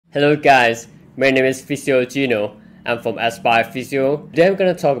Hello guys, my name is Physio Gino. I'm from Aspire Physio. Today I'm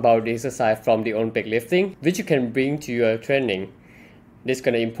gonna talk about the exercise from the Olympic lifting, which you can bring to your training. This is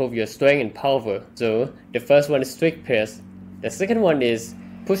gonna improve your strength and power. So the first one is strict press, the second one is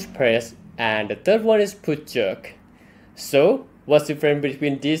push press, and the third one is push jerk. So what's the difference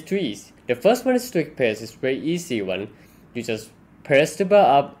between these three? The first one is strict press. It's very easy one. You just press the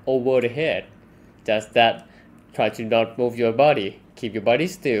bar up over the head. Just that. Try to not move your body. Keep your body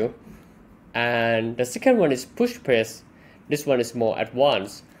still. And the second one is push press. This one is more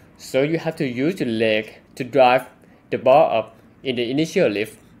advanced. So you have to use your leg to drive the bar up in the initial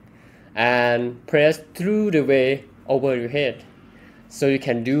lift and press through the way over your head. So you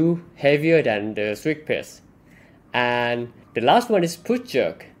can do heavier than the strict press. And the last one is push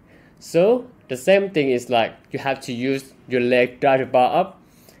jerk. So the same thing is like you have to use your leg drive the bar up,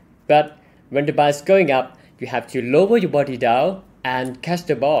 but when the bar is going up, you have to lower your body down and catch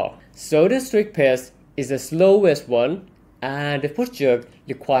the bar. So the strict press is the slowest one, and the push jerk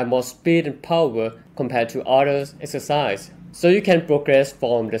requires more speed and power compared to other exercises. So you can progress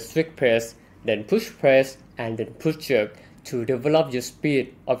from the strict press, then push press, and then push jerk to develop your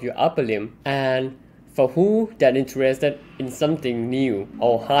speed of your upper limb. And for who that interested in something new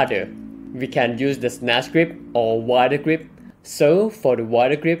or harder, we can use the snatch grip or wider grip. So for the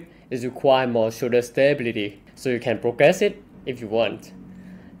wider grip, it requires more shoulder stability, so you can progress it if you want.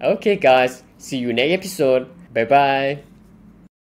 Okay guys, see you next episode. Bye bye.